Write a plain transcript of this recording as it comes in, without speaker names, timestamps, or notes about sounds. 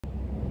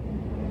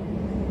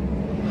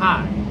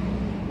Hi,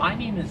 my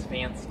name is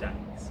Vance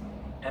Dykes,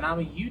 and I'm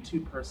a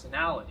YouTube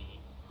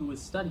personality who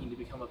is studying to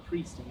become a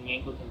priest in the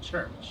Anglican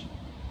Church.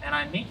 And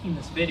I'm making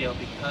this video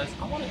because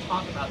I want to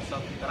talk about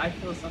something that I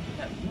feel is something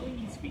that really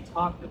needs to be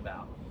talked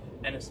about,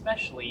 and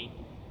especially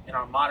in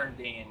our modern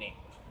day and age.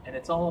 And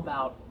it's all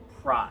about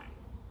pride.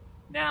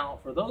 Now,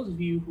 for those of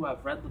you who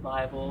have read the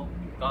Bible,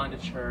 you've gone to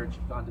church,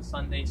 you've gone to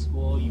Sunday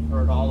school, you've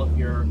heard all of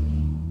your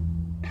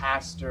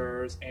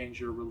pastors and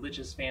your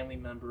religious family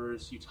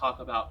members, you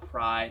talk about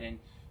pride, and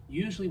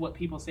usually what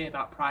people say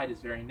about pride is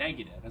very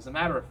negative. As a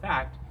matter of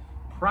fact,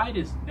 pride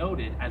is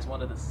noted as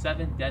one of the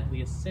 7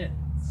 deadliest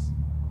sins.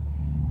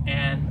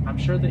 And I'm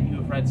sure that you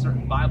have read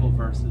certain Bible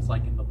verses,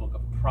 like in the book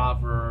of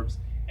Proverbs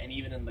and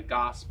even in the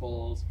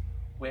Gospels,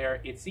 where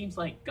it seems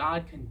like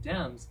God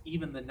condemns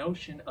even the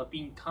notion of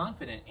being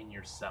confident in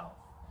yourself.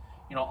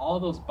 You know, all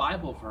those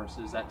Bible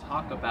verses that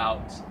talk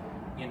about,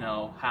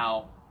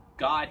 how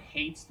God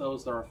hates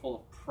those that are full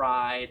of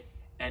pride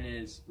and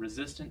is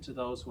resistant to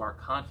those who are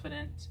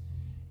confident.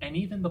 And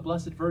even the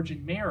Blessed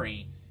Virgin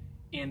Mary,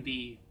 in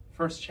the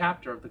first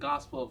chapter of the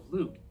Gospel of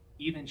Luke,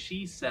 even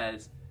she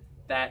says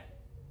that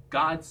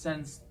God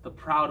sends the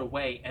proud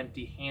away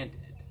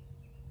empty-handed,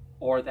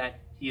 or that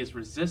he is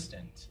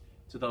resistant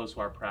to those who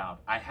are proud.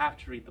 I have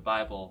to read the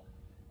Bible.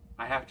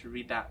 I have to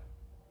read that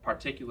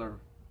particular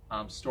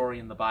story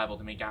in the Bible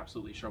to make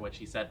absolutely sure what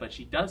she said. But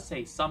she does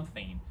say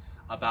something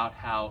about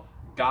how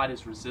God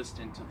is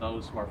resistant to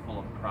those who are full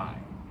of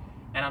pride.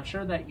 And I'm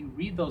sure that you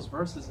read those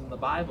verses in the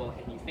Bible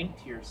and you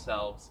think to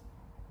yourselves,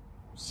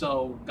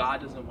 so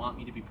God doesn't want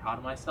me to be proud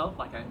of myself,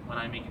 like when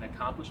I make an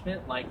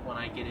accomplishment, like when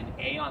I get an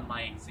A on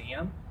my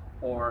exam,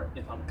 or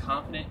if I'm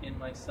confident in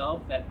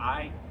myself that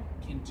I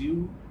can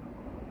do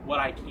what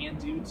I can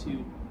do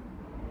to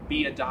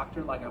be a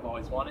doctor like I've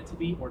always wanted to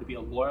be, or to be a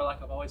lawyer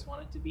like I've always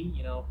wanted to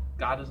be.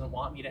 God doesn't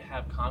want me to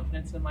have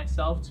confidence in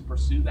myself to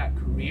pursue that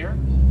career.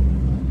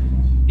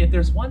 If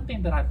there's one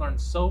thing that I've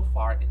learned so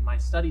far in my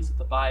studies of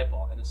the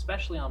Bible, and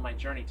especially on my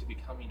journey to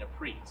becoming a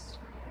priest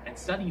and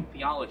studying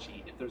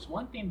theology, if there's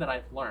one thing that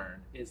I've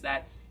learned is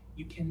that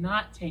you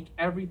cannot take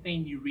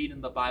everything you read in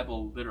the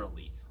Bible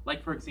literally.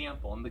 Like, for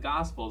example, in the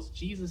Gospels,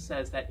 Jesus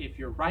says that if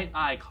your right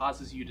eye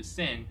causes you to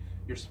sin,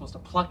 you're supposed to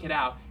pluck it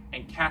out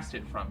and cast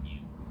it from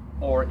you.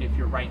 Or if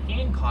your right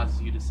hand causes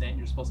you to sin,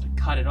 you're supposed to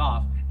cut it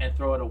off and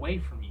throw it away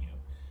from you.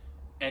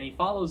 And he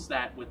follows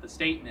that with the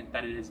statement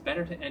that it is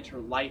better to enter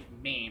life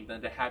maimed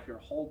than to have your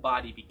whole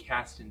body be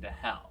cast into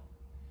hell.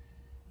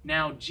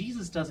 Now,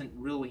 Jesus doesn't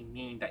really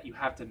mean that you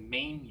have to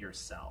maim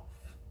yourself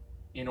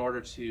in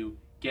order to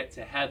get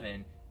to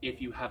heaven if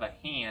you have a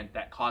hand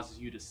that causes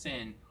you to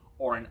sin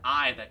or an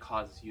eye that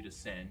causes you to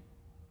sin,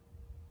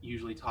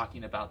 usually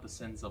talking about the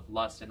sins of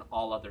lust and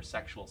all other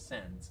sexual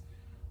sins.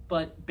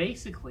 But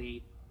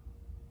basically,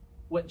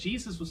 what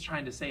Jesus was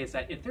trying to say is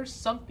that if there's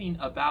something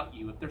about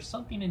you, if there's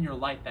something in your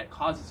life that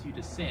causes you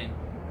to sin,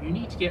 you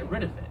need to get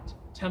rid of it,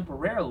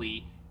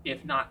 temporarily,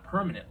 if not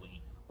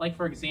permanently. Like,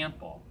 for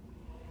example,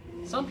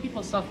 some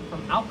people suffer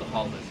from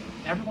alcoholism.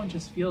 Everyone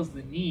just feels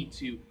the need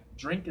to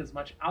drink as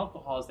much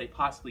alcohol as they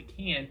possibly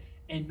can,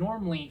 and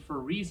normally for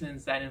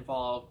reasons that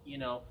involve,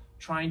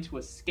 trying to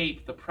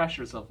escape the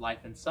pressures of life,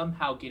 and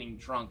somehow getting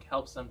drunk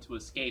helps them to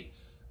escape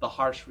the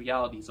harsh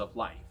realities of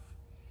life.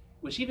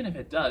 Which, even if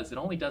it does, it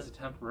only does it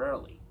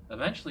temporarily.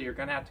 Eventually, you're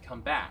going to have to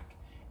come back.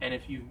 And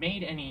if you've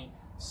made any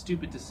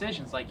stupid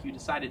decisions, like you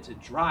decided to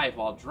drive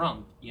while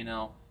drunk,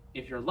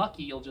 if you're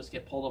lucky, you'll just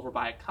get pulled over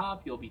by a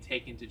cop, you'll be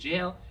taken to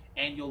jail,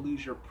 and you'll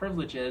lose your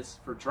privileges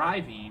for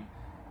driving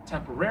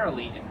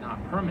temporarily, if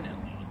not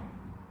permanently.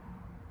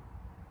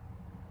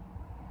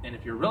 And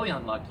if you're really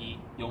unlucky,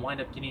 you'll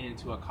wind up getting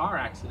into a car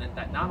accident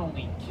that not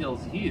only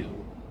kills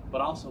you,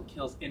 but also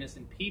kills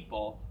innocent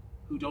people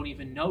who don't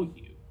even know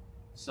you,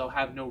 so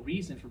have no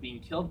reason for being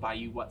killed by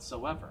you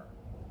whatsoever.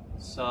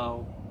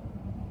 So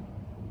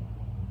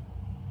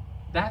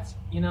that's,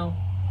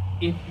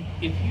 if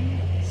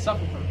you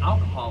suffer from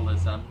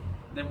alcoholism,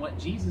 then what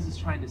Jesus is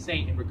trying to say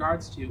in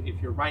regards to if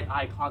your right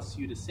eye causes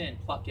you to sin,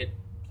 pluck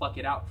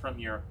it out from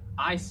your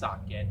eye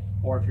socket,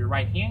 or if your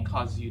right hand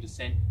causes you to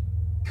sin,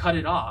 cut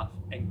it off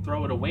and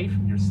throw it away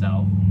from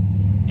yourself.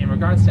 In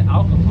regards to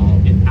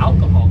alcohol, if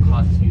alcohol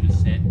causes you to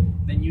sin,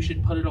 then you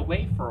should put it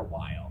away for a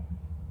while.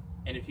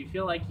 And if you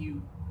feel like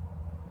you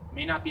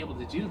may not be able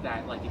to do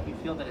that, like if you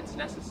feel that it's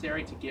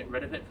necessary to get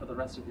rid of it for the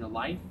rest of your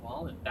life,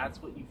 well, if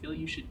that's what you feel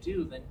you should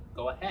do, then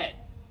go ahead.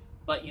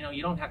 But,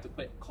 you don't have to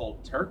quit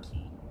cold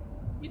turkey.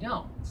 You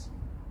don't.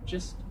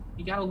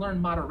 You got to learn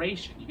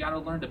moderation. You got to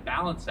learn to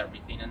balance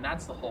everything, and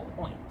that's the whole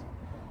point.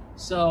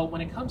 So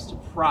when it comes to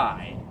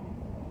pride,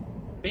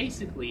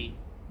 basically,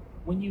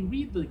 when you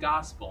read the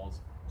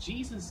Gospels,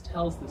 Jesus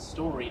tells the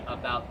story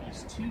about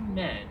these 2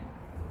 men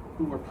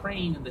who were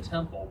praying in the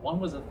temple. One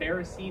was a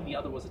Pharisee, the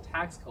other was a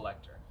tax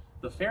collector.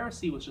 The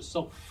Pharisee was just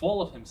so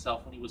full of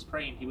himself when he was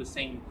praying. He was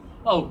saying,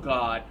 "Oh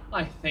God,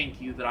 I thank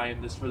you that I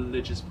am this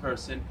religious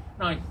person,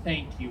 and I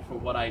thank you for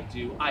what I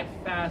do. I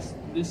fast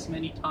this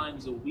many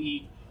times a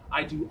week.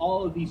 I do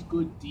all of these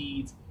good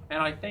deeds,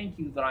 and I thank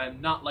you that I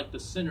am not like the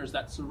sinners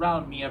that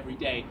surround me every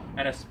day,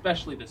 and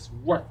especially this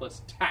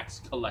worthless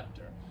tax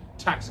collector.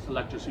 Tax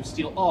collectors who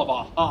steal all of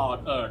our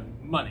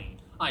hard-earned money.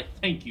 I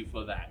thank you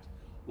for that.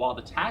 While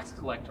the tax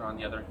collector, on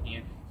the other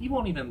hand, he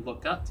won't even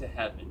look up to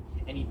heaven,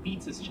 and he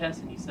beats his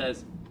chest and he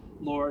says,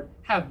 Lord,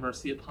 have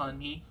mercy upon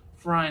me,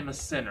 for I am a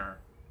sinner.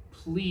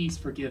 Please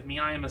forgive me,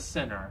 I am a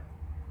sinner.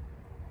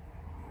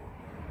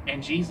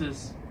 And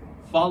Jesus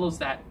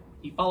follows up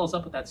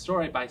with that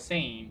story by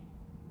saying,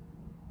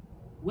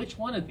 which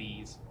one of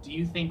these do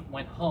you think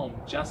went home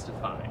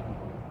justified?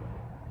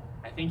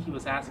 I think he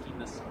was asking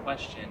this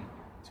question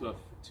to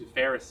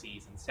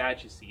Pharisees and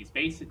Sadducees.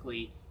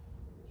 Basically,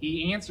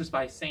 he answers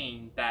by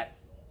saying that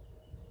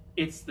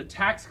it's the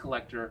tax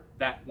collector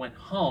that went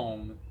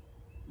home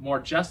more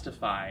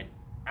justified.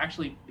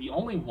 Actually, the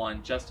only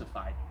one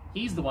justified.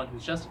 He's the one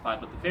who's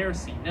justified, but the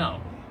Pharisee, no.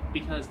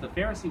 Because the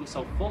Pharisee was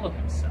so full of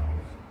himself.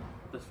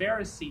 The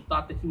Pharisee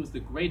thought that he was the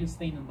greatest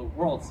thing in the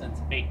world since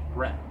baked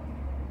bread.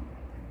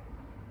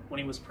 When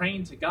he was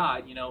praying to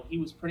God, he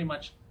was pretty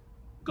much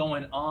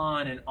going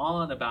on and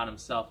on about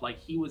himself like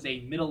he was a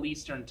Middle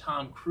Eastern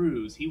Tom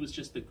Cruise. He was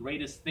just the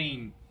greatest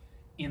thing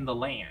in the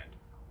land.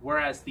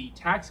 Whereas the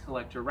tax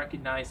collector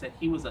recognized that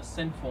he was a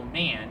sinful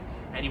man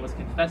and he was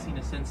confessing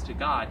his sins to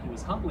God. He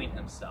was humbling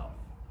himself.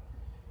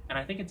 And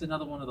I think it's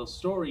another one of those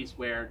stories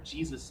where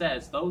Jesus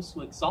says, those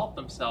who exalt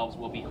themselves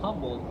will be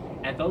humbled,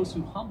 and those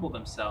who humble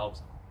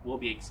themselves will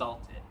be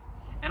exalted.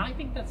 And I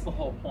think that's the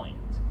whole point.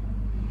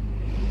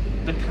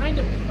 The kind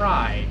of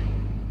pride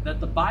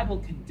that the Bible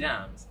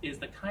condemns is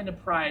the kind of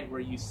pride where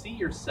you see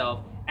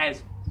yourself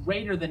as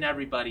greater than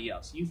everybody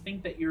else. You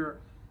think you're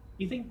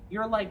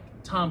like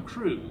Tom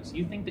Cruise.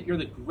 You think that you're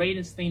the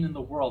greatest thing in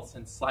the world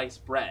since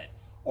sliced bread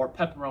or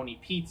pepperoni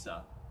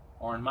pizza,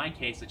 or in my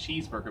case, a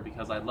cheeseburger,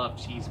 because I love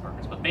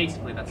cheeseburgers. But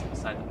basically, that's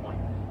beside the point.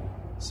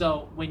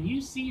 So when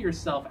you see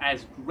yourself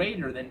as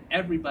greater than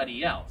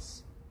everybody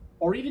else,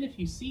 or even if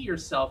you see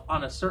yourself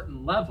on a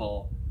certain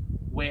level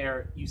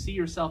where you see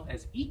yourself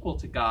as equal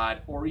to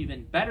God or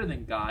even better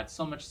than God,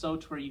 so much so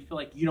to where you feel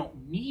like you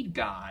don't need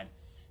God,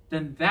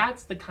 then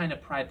that's the kind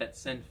of pride that's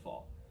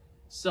sinful.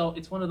 So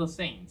it's one of those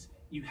things.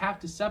 You have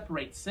to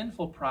separate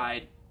sinful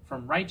pride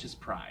from righteous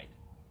pride.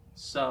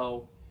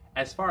 So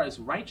as far as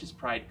righteous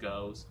pride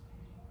goes,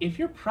 if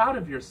you're proud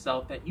of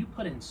yourself that you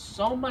put in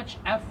so much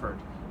effort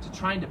to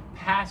trying to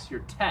pass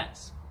your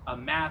test, a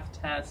math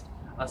test,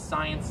 a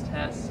science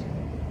test,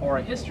 or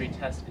a history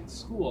test in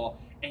school,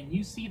 and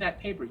you see that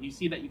paper, you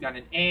see that you got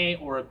an A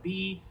or a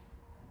B,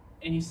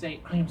 and you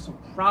say, I am so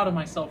proud of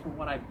myself for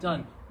what I've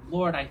done.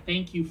 Lord, I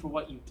thank you for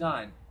what you've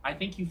done. I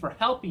thank you for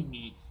helping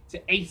me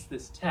to ace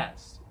this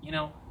test.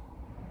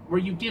 Where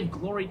you give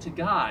glory to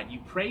God. You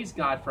praise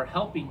God for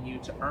helping you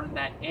to earn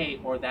that A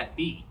or that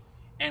B.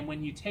 And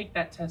when you take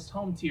that test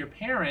home to your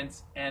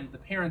parents, and the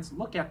parents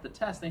look at the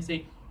test, and they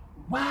say,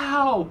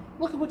 wow,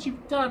 look at what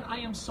you've done. I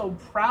am so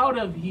proud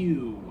of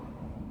you.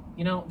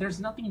 There's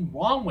nothing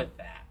wrong with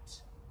that.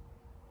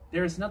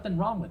 There is nothing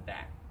wrong with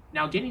that.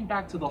 Now, getting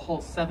back to the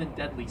whole 7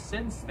 deadly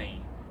sins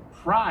thing,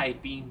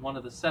 pride being one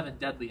of the 7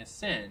 deadliest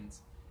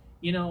sins,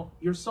 the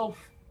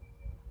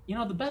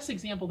best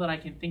example that I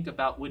can think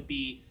about would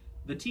be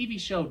the TV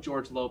show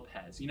George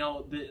Lopez,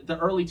 the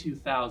early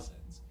 2000s.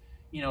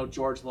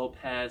 George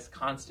Lopez,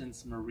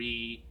 Constance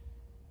Marie.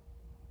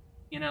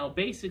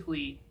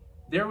 Basically,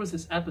 there was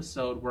this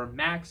episode where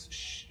Max,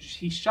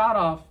 he shot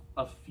off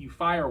a few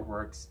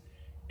fireworks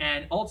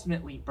and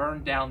ultimately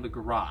burned down the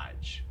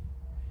garage.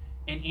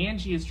 And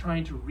Angie is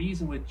trying to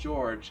reason with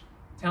George,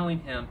 telling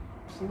him,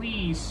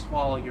 please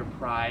swallow your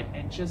pride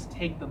and just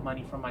take the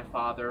money from my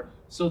father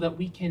so that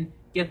we can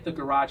get the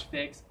garage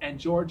fixed. And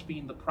George,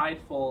 being the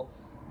prideful,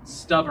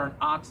 stubborn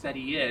ox that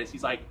he is,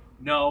 he's like,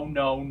 no,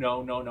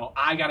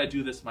 I gotta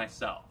do this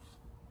myself.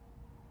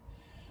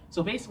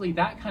 So basically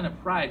that kind of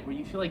pride where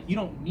you feel like you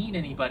don't need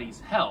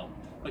anybody's help,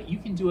 but you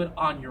can do it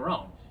on your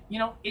own.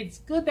 It's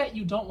good that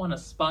you don't want to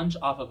sponge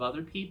off of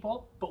other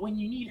people, but when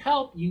you need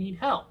help, you need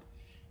help.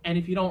 And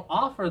if you don't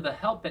offer the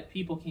help that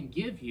people can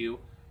give you,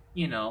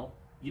 you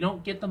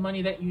don't get the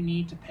money that you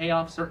need to pay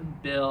off certain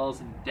bills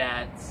and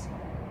debts.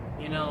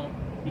 You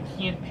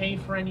can't pay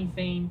for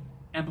anything.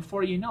 And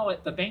before you know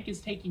it, the bank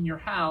is taking your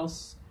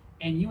house,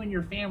 and you and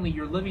your family,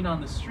 you're living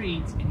on the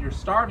streets, and you're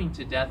starving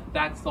to death.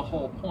 That's the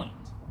whole point.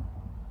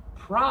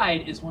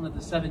 Pride is one of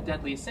the 7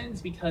 deadliest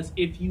sins because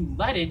if you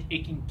let it,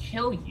 it can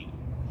kill you.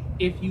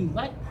 If you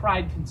let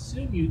pride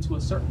consume you to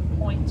a certain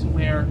point to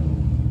where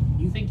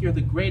you think you're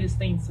the greatest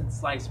thing since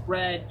sliced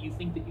bread, you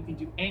think that you can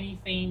do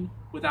anything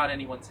without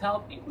anyone's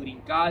help,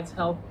 including God's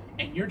help,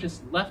 and you're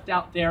just left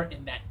out there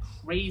in that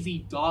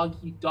crazy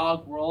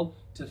dog-eat-dog world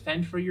to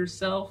fend for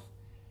yourself,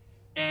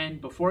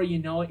 and before you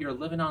know it, you're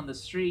living on the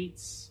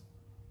streets,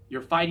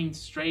 you're fighting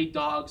stray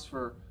dogs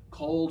for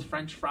cold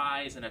French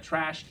fries in a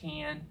trash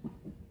can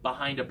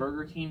behind a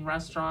Burger King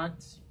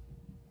restaurant.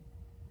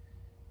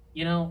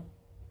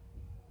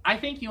 I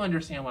think you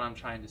understand what I'm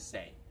trying to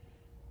say.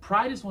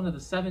 Pride is one of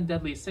the 7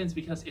 deadliest sins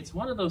because it's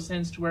one of those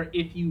sins to where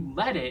if you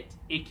let it,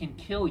 it can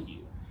kill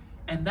you.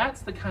 And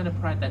that's the kind of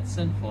pride that's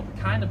sinful,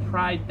 the kind of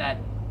pride that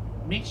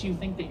makes you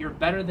think that you're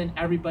better than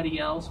everybody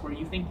else, where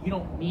you think you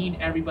don't need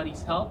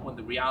everybody's help, when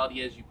the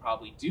reality is you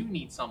probably do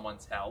need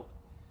someone's help.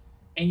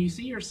 And you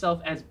see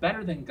yourself as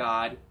better than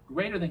God,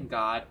 greater than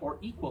God, or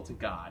equal to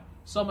God.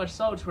 So much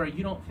so to where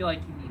you don't feel like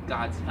you need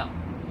God's help.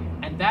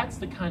 And that's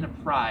the kind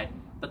of pride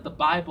that the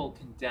Bible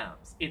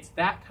condemns. It's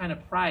that kind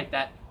of pride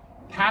that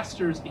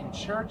pastors in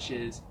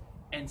churches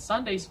and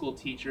Sunday school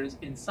teachers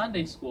in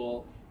Sunday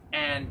school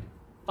and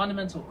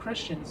fundamental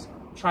Christians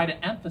try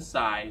to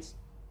emphasize,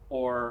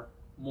 or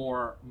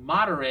more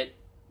moderate,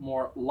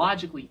 more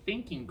logically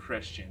thinking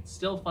Christians,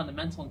 still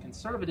fundamental and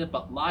conservative,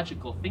 but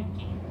logical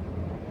thinking.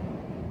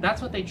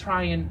 That's what they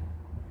try and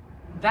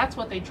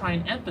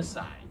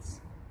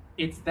emphasize.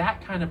 It's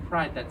that kind of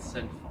pride that's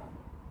sinful.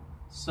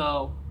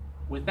 So,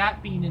 with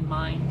that being in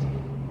mind,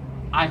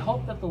 I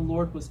hope that the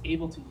Lord was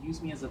able to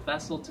use me as a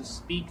vessel to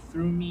speak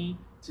through me,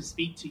 to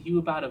speak to you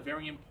about a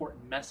very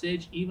important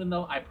message, even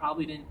though I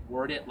probably didn't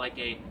word it like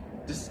a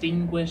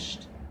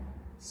distinguished,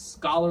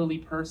 scholarly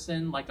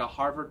person, like a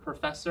Harvard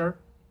professor.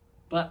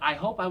 But I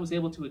hope I was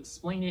able to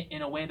explain it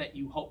in a way that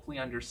you hopefully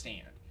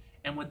understand.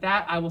 And with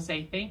that, I will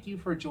say thank you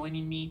for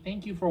joining me.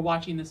 Thank you for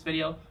watching this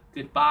video.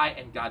 Goodbye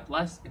and God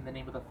bless, in the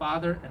name of the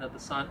Father, and of the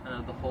Son, and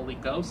of the Holy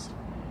Ghost.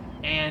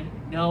 And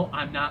no,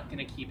 I'm not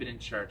going to keep it in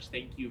church.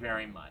 Thank you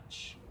very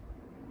much.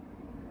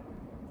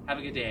 Have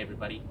a good day,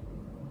 everybody.